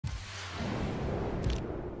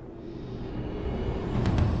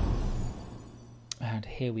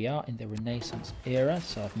and here we are in the Renaissance era,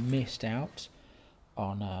 so I've missed out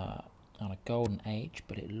on a golden age,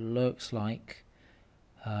 but it looks like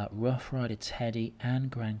Rough Rider Teddy and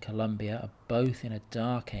Gran Colombia are both in a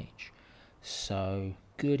dark age, so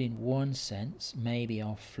good in one sense. Maybe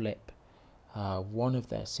I'll flip one of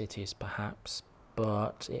their cities perhaps,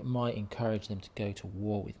 but it might encourage them to go to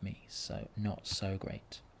war with me, so not so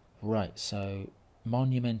great. Right, so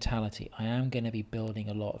monumentality. I am going to be building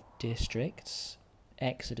a lot of districts.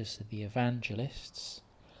 Exodus of the Evangelists.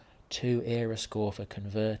 2 era score for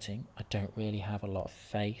converting. I don't really have a lot of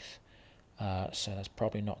faith, so that's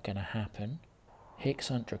probably not going to happen.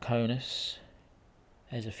 Hicksunt Draconis.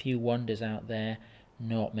 There's a few wonders out there,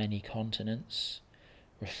 not many continents.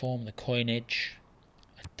 Reform the coinage.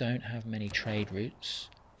 I don't have many trade routes,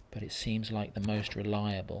 but it seems like the most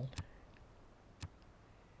reliable.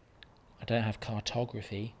 I don't have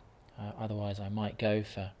cartography, otherwise I might go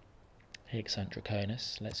for Hicksunt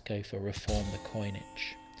Draconis. Let's go for reform the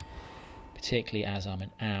coinage, particularly as I'm in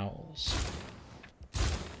owls.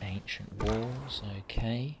 Ancient walls,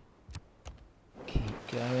 okay.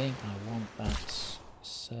 Keep going. I want that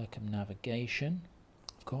circumnavigation.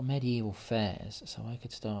 I've got medieval fairs, so I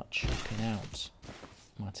could start checking out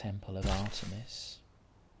my Temple of Artemis.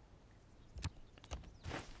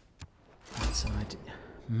 That's an idea.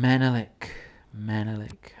 Menelik,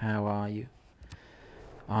 how are you?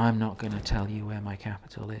 I'm not going to tell you where my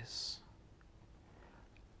capital is.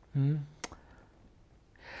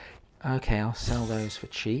 Okay, I'll sell those for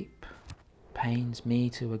cheap. Pains me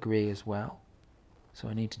to agree as well. So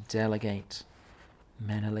I need to delegate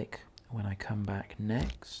Menelik when I come back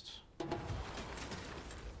next.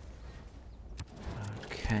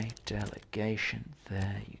 Okay, delegation,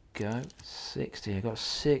 there you go. 60, I got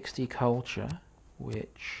 60 culture,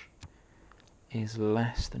 which is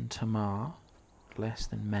less than Tamar, less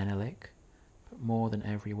than Menelik, but more than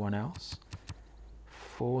everyone else.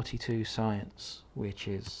 42 science, which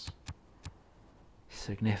is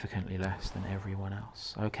significantly less than everyone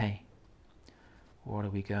else. Okay, what are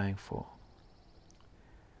we going for?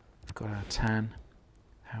 We've got our tan.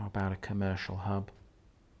 How about a commercial hub?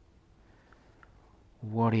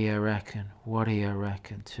 What do you reckon? What do you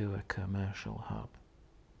reckon to a commercial hub?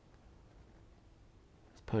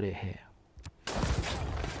 Let's put it here.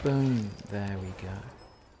 Boom, there we go.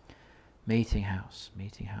 Meeting house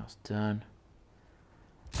done.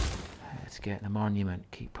 Let's get the monument,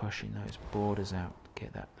 keep pushing those borders out,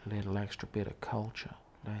 get that little extra bit of culture.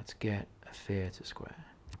 Let's get a theatre square.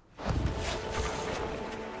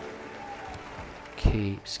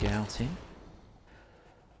 Keep scouting.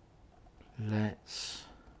 Let's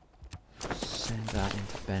send that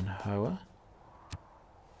into Ben Hoa.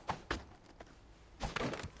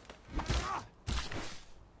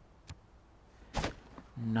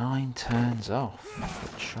 Nine turns off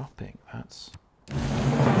for chopping. That's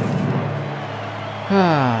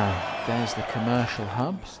there's the commercial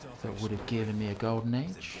hub that would have given me a golden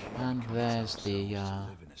age, and there's the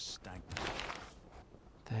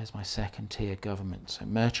there's my second tier government. So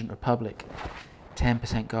Merchant Republic,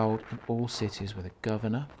 10% gold in all cities with a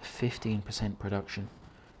governor, 15% production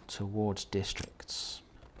towards districts.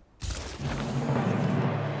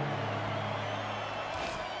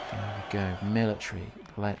 There we go. Military.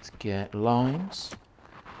 Let's get lines.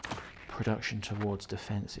 Production towards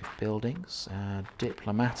defensive buildings.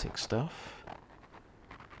 Diplomatic stuff.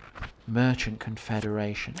 Merchant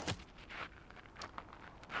Confederation.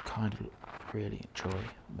 Kind of really enjoy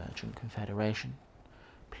Merchant Confederation.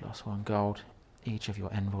 +1 gold. Each of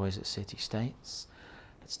your envoys at city-states.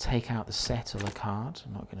 Let's take out the settler card.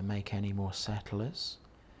 I'm not going to make any more settlers.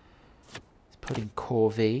 Let's put in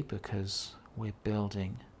Corvée because we're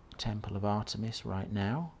building Temple of Artemis right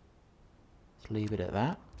now. Let's leave it at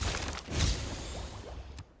that.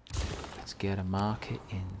 Let's get a market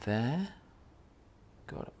in there.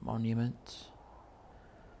 Got a monument.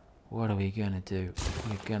 What are we going to do?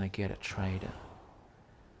 We're going to get a trader.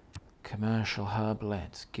 Commercial hub,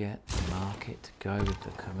 let's get the market to go with the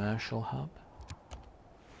commercial hub.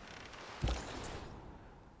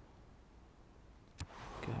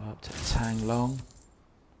 Go up to Tanglong.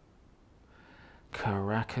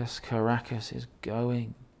 Caracas is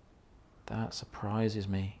going. That surprises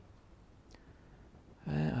me.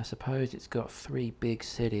 I suppose it's got 3 big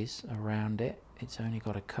cities around it. It's only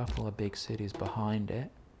got a couple of big cities behind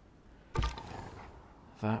it.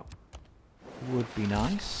 That would be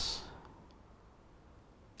nice.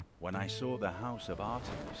 When I saw the house of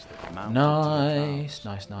Artemis that mounted Nice. to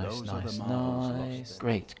the clouds, Nice.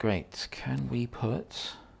 Great. Can we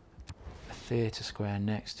put a theatre square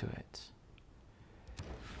next to it?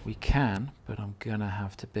 We can, but I'm gonna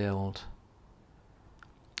have to build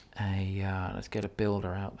let's get a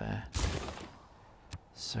builder out there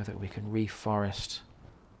so that we can reforest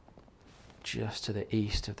just to the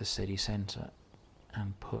east of the city centre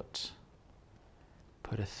and put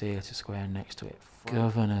a theatre square next to it.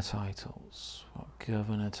 Governor titles. What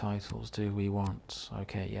governor titles do we want?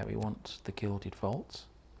 Okay, yeah, we want the Gilded Vault.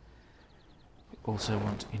 We also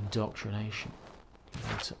want indoctrination.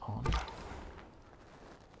 Later on.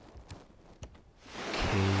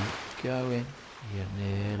 Keep going. You're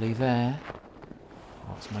nearly there.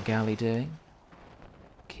 What's my galley doing?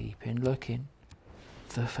 Keeping looking.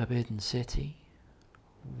 The Forbidden City.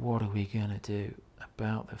 What are we gonna do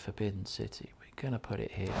about the Forbidden City? We're gonna put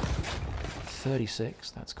it here.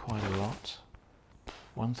 36, that's quite a lot.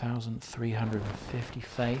 1,350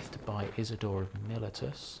 faith to buy Isidore of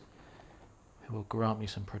Miletus, who will grant me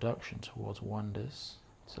some production towards wonders.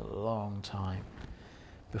 It's a long time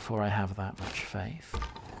before I have that much faith.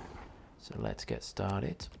 So let's get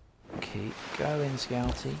started. Keep going,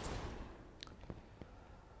 Scouty.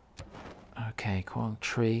 Okay, Quang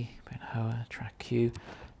Tree, Ben Hoa, Track Q.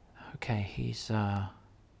 Okay, he's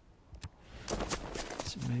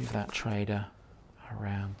let's move that trader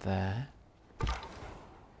around there.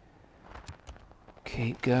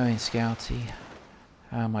 Keep going, Scouty.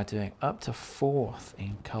 How am I doing? Up to 4th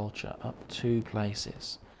in culture, up 2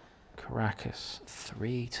 places. Caracas,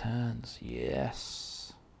 3 turns,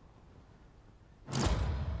 yes.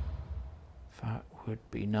 That would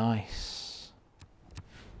be nice.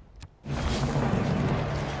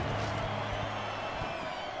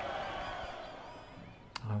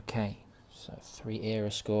 Okay, so 3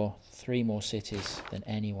 era score, 3 more cities than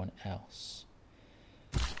anyone else.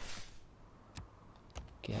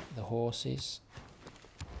 Get the horses.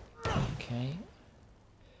 Okay.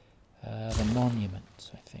 The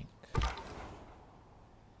monument, I think.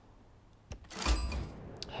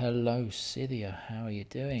 Hello, Scythia, how are you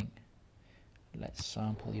doing? Let's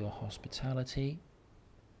sample your hospitality.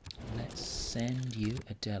 Let's send you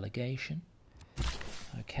a delegation.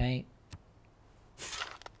 Okay.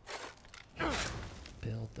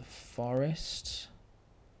 Build the forest.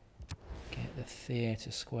 Get the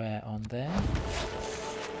theatre square on there.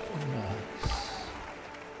 Nice.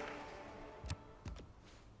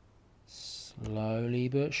 Slowly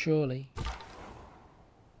but surely.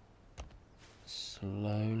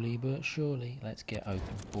 Slowly but surely. Let's get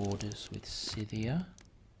open borders with Scythia.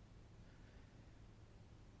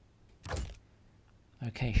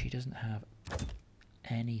 Okay, she doesn't have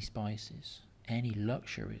any spices, any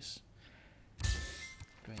luxuries.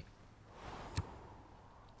 Great.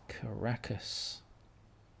 Caracas.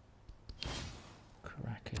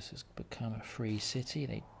 Caracas has become a free city.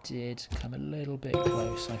 They did come a little bit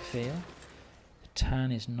close, I feel. The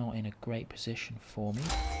tan is not in a great position for me,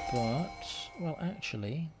 but, well,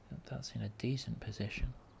 actually, that's in a decent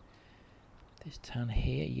position. This tan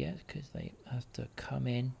here, yes, because they have to come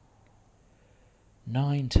in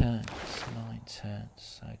 9 turns. 9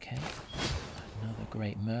 turns, okay. Another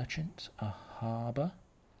great merchant, a harbour.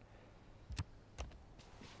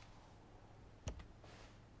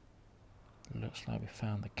 Looks like we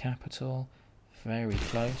found the capital. Very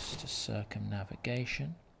close to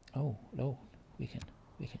circumnavigation. Oh, Lord, we can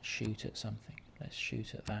shoot at something. Let's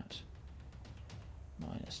shoot at that.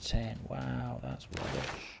 -10. Wow, that's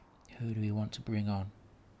rubbish. Who do we want to bring on?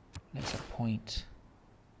 Let's appoint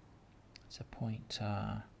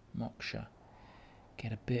Moksha.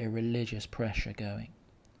 Get a bit of religious pressure going.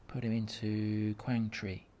 Put him into Quang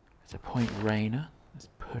Tree. Let's appoint Raina. Let's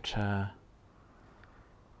put her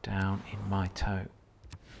down in my toe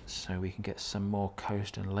so we can get some more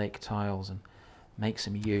coast and lake tiles and make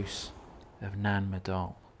some use of Nan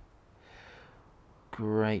Madol.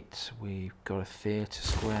 Great, we've got a theatre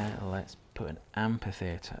square. Let's put an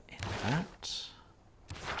amphitheatre in that.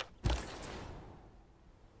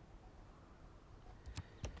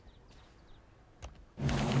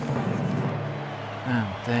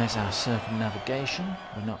 And there's our circumnavigation.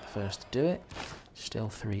 We're not the first to do it. Still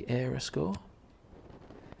 3 era score.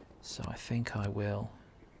 So I think I will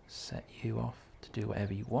set you off to do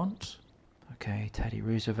whatever you want. Okay, Teddy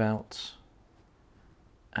Roosevelt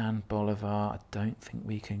and Bolivar. I don't think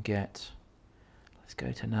we can get. Let's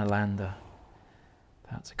go to Nalanda.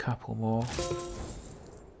 That's a couple more.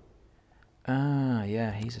 Ah,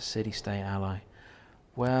 yeah, he's a city-state ally.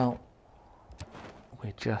 Well,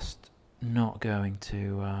 we're just not going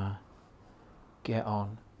to get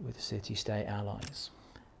on with city-state allies.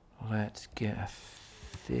 Let's get a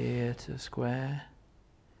theatre square.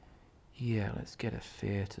 Yeah, let's get a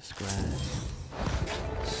theatre square.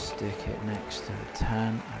 Stick it next to the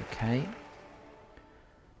tan. Okay.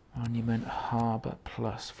 Monument, harbour,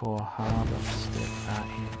 +4 harbour. Stick that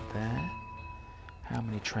in there. How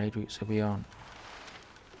many trade routes are we on?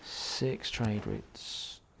 6 trade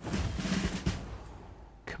routes.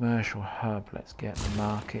 Commercial hub, let's get the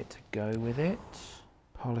market to go with it.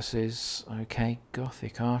 Policies, okay.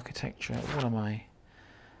 Gothic architecture, what am I?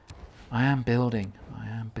 I am building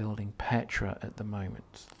Petra at the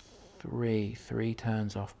moment. Three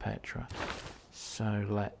turns off Petra. So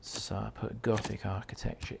let's put Gothic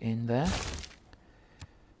architecture in there.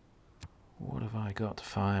 What have I got to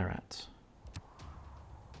fire at?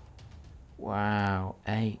 Wow,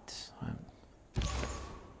 8. I'm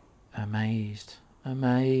amazed.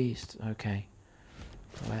 Okay,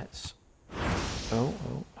 let's... Oh.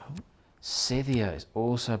 Scythia is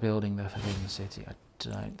also building the Forbidden City. I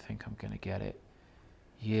don't think I'm going to get it.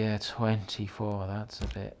 Yeah, 24. That's a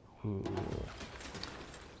bit... Ooh.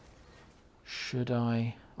 Should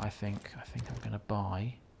I? I think I'm going to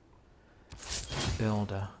buy a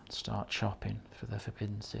builder and start chopping for the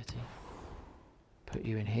Forbidden City. Put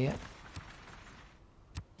you in here.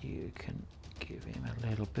 You can give him a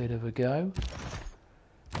little bit of a go.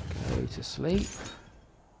 Go to sleep.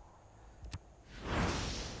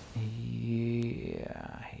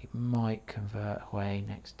 Yeah, he might convert away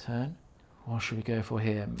next turn. What should we go for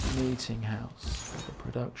here? Meeting house for the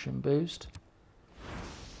production boost.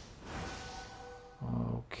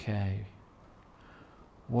 Okay.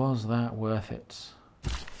 Was that worth it?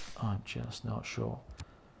 I'm just not sure.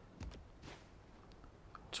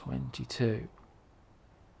 22.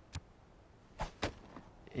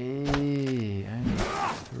 Only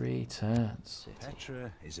 3 turns.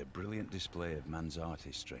 Petra is a brilliant display of man's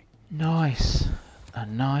artistry. Nice. A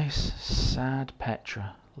nice, sad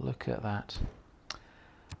Petra. Look at that.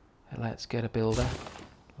 Let's get a builder.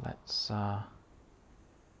 Let's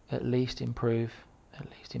at least improve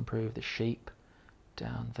the sheep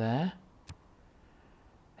down there.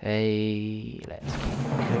 Hey, let's keep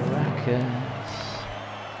Caracas.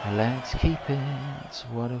 Let's keep it.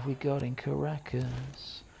 What have we got in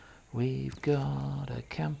Caracas? We've got a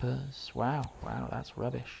campus. Wow, that's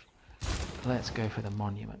rubbish. Let's go for the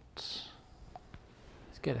monuments.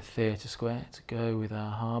 Let's get a theatre square to go with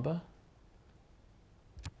our harbour.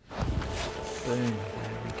 Boom,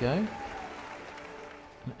 there we go.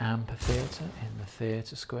 An amphitheatre in the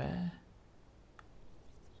theatre square.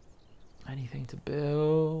 Anything to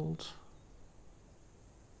build?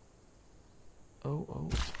 Oh,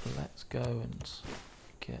 let's go and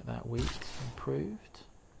get that wheat improved.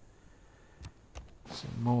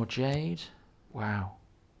 Some more jade. Wow.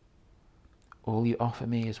 All you offer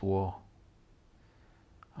me is war.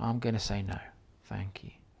 I'm going to say no. Thank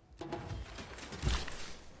you.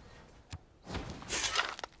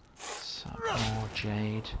 Some more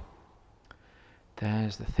jade.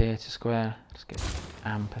 There's the theatre square. Let's get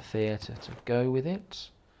amphitheatre to go with it.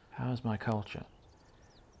 How's my culture?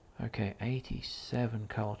 Okay, 87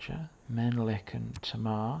 culture. Menelik and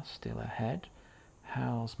Tamar still ahead.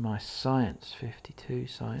 How's my science? 52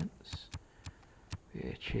 science,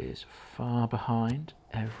 which is far behind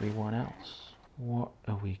everyone else. What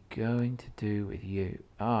are we going to do with you?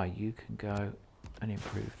 You can go and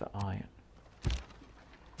improve the iron.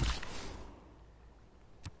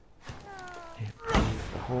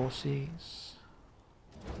 Improve the horses.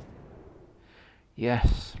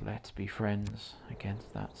 Yes, let's be friends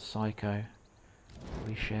against that psycho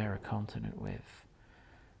we share a continent with.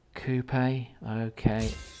 Coupe,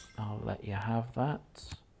 okay, I'll let you have that.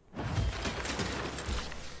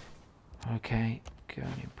 Okay, go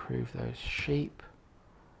and improve those sheep.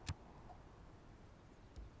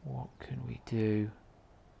 What can we do?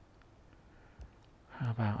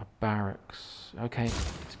 How about a barracks? Okay,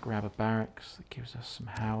 let's grab a barracks that gives us some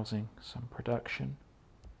housing, some production.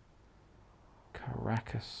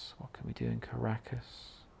 Caracas, what can we do in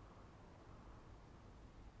Caracas?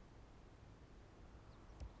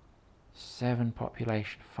 7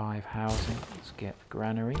 population, 5 housing. Let's get the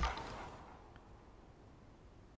granary.